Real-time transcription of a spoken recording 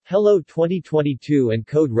Hello 2022 and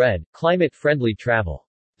Code Red, climate-friendly travel.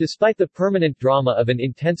 Despite the permanent drama of an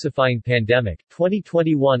intensifying pandemic,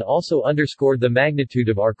 2021 also underscored the magnitude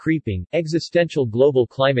of our creeping, existential global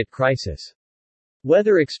climate crisis.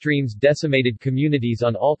 Weather extremes decimated communities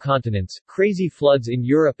on all continents, crazy floods in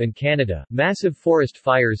Europe and Canada, massive forest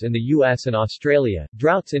fires in the US and Australia,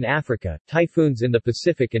 droughts in Africa, typhoons in the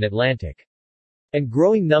Pacific and Atlantic, and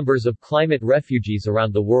growing numbers of climate refugees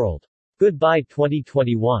around the world. Goodbye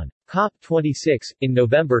 2021. COP26, in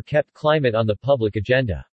November kept climate on the public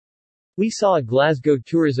agenda. We saw a Glasgow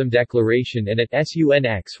Tourism Declaration and at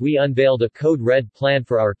SUNX we unveiled a Code Red plan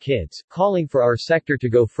for our kids, calling for our sector to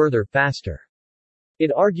go further, faster.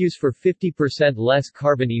 It argues for 50% less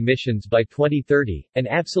carbon emissions by 2030, and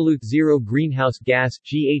absolute zero greenhouse gas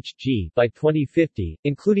 (GHG) by 2050,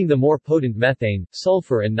 including the more potent methane,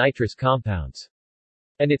 sulfur and nitrous compounds.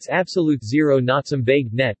 And its absolute zero not some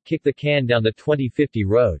vague net, kick the can down the 2050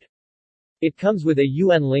 road. It comes with a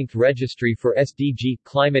UN-linked registry for SDG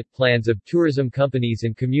climate plans of tourism companies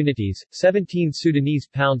and communities, 17 Sudanese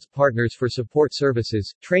pounds partners for support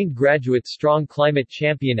services, trained graduates strong climate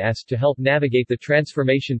champions to help navigate the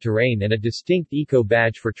transformation terrain and a distinct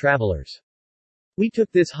eco-badge for travelers. We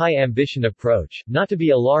took this high-ambition approach, not to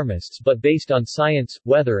be alarmists but based on science,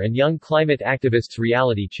 weather and young climate activists'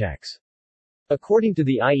 reality checks. According to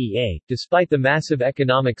the IEA, despite the massive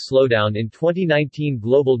economic slowdown in 2019,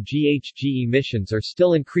 global GHG emissions are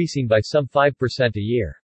still increasing by some 5% a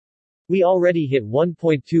year. We already hit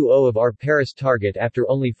 1.20 of our Paris target after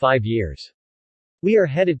only 5 years. We are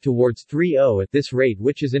headed towards 3.0 at this rate,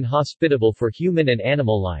 which is inhospitable for human and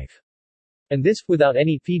animal life. And this, without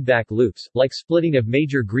any feedback loops, like splitting of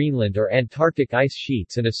major Greenland or Antarctic ice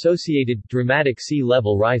sheets and associated, dramatic sea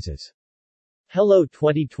level rises. Hello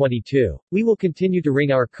 2022. We will continue to ring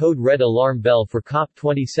our Code Red alarm bell for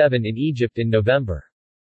COP27 in Egypt in November.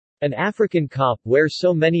 An African COP where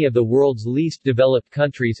so many of the world's least developed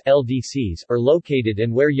countries (LDCs) are located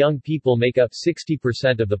and where young people make up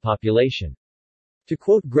 60% of the population. To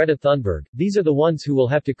quote Greta Thunberg, these are the ones who will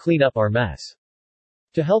have to clean up our mess.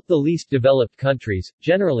 To help the least developed countries,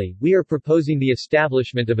 generally, we are proposing the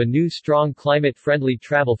establishment of a new strong climate-friendly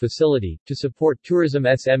travel facility, to support tourism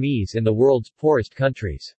SMEs in the world's poorest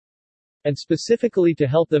countries. And specifically to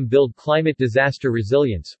help them build climate disaster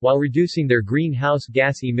resilience, while reducing their greenhouse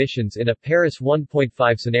gas emissions in a Paris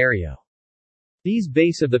 1.5 scenario. These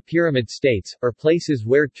base of the pyramid states, are places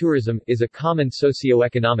where tourism is a common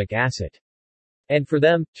socio-economic asset. And for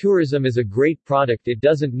them, tourism is a great product. It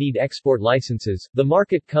doesn't need export licenses, the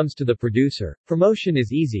market comes to the producer, promotion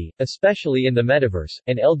is easy, especially in the metaverse,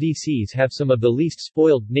 and LDCs have some of the least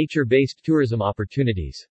spoiled, nature-based tourism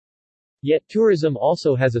opportunities. Yet tourism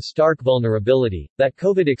also has a stark vulnerability, that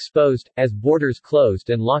COVID exposed, as borders closed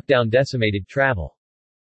and lockdown decimated travel.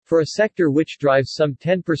 For a sector which drives some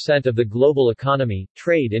 10% of the global economy,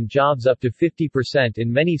 trade and jobs up to 50%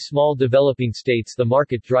 in many small developing states, the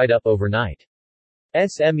market dried up overnight.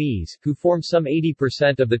 SMEs, who form some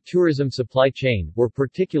 80% of the tourism supply chain, were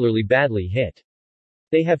particularly badly hit.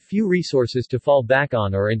 They have few resources to fall back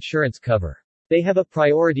on or insurance cover. They have a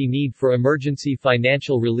priority need for emergency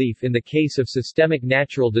financial relief in the case of systemic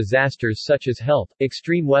natural disasters such as health,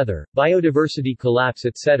 extreme weather, biodiversity collapse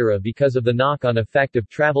etc. because of the knock-on effect of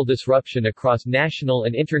travel disruption across national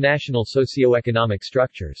and international socio-economic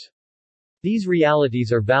structures. These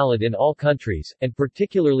realities are valid in all countries, and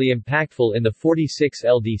particularly impactful in the 46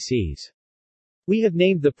 LDCs. We have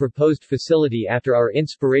named the proposed facility after our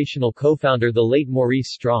inspirational co-founder, the late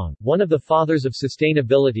Maurice Strong, one of the fathers of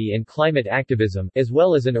sustainability and climate activism, as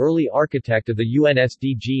well as an early architect of the UN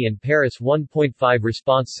SDG and Paris 1.5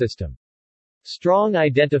 response system. Strong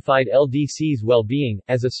identified LDC's well-being,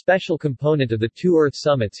 as a special component of the two Earth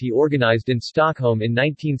summits he organized in Stockholm in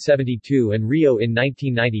 1972 and Rio in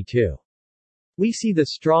 1992. We see the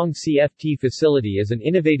Strong CFT facility as an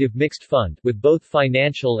innovative mixed fund, with both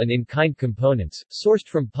financial and in-kind components, sourced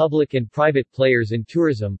from public and private players in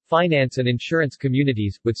tourism, finance and insurance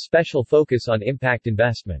communities, with special focus on impact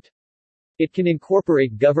investment. It can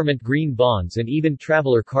incorporate government green bonds and even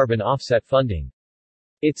traveler carbon offset funding.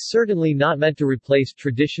 It's certainly not meant to replace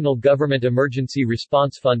traditional government emergency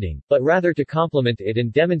response funding, but rather to complement it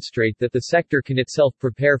and demonstrate that the sector can itself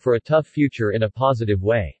prepare for a tough future in a positive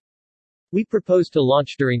way. We propose to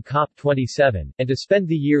launch during COP27, and to spend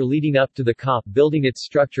the year leading up to the COP building its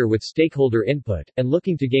structure with stakeholder input, and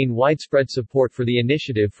looking to gain widespread support for the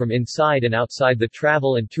initiative from inside and outside the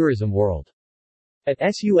travel and tourism world. At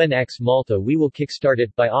SUNX Malta we will kickstart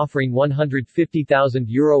it by offering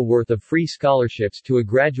 €150,000 worth of free scholarships to a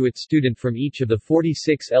graduate student from each of the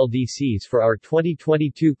 46 LDCs for our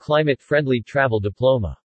 2022 climate-friendly travel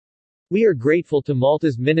diploma. We are grateful to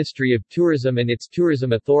Malta's Ministry of Tourism and its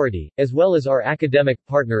Tourism Authority, as well as our academic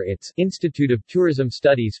partner its Institute of Tourism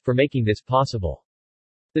Studies, for making this possible.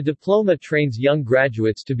 The diploma trains young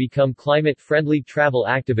graduates to become climate-friendly travel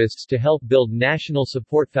activists to help build national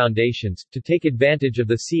support foundations, to take advantage of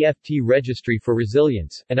the CFT Registry for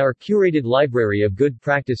Resilience, and our curated library of good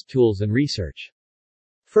practice tools and research.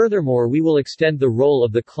 Furthermore, we will extend the role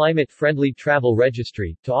of the Climate-Friendly Travel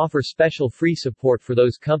Registry, to offer special free support for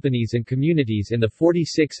those companies and communities in the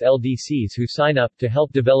 46 LDCs who sign up to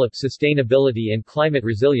help develop sustainability and climate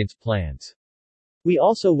resilience plans. We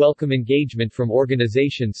also welcome engagement from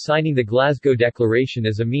organizations signing the Glasgow Declaration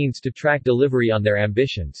as a means to track delivery on their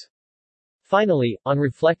ambitions. Finally, on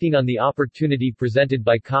reflecting on the opportunity presented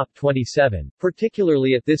by COP27,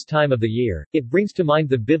 particularly at this time of the year, it brings to mind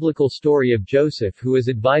the biblical story of Joseph who as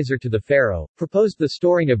advisor to the Pharaoh, proposed the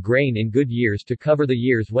storing of grain in good years to cover the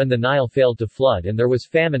years when the Nile failed to flood and there was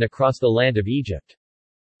famine across the land of Egypt.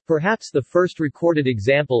 Perhaps the first recorded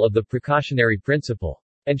example of the precautionary principle.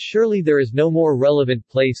 And surely there is no more relevant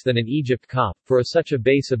place than in Egypt COP, for such a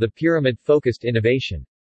base of the pyramid-focused innovation.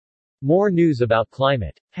 More news about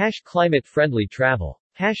climate. #climate-friendly travel.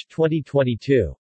 #2022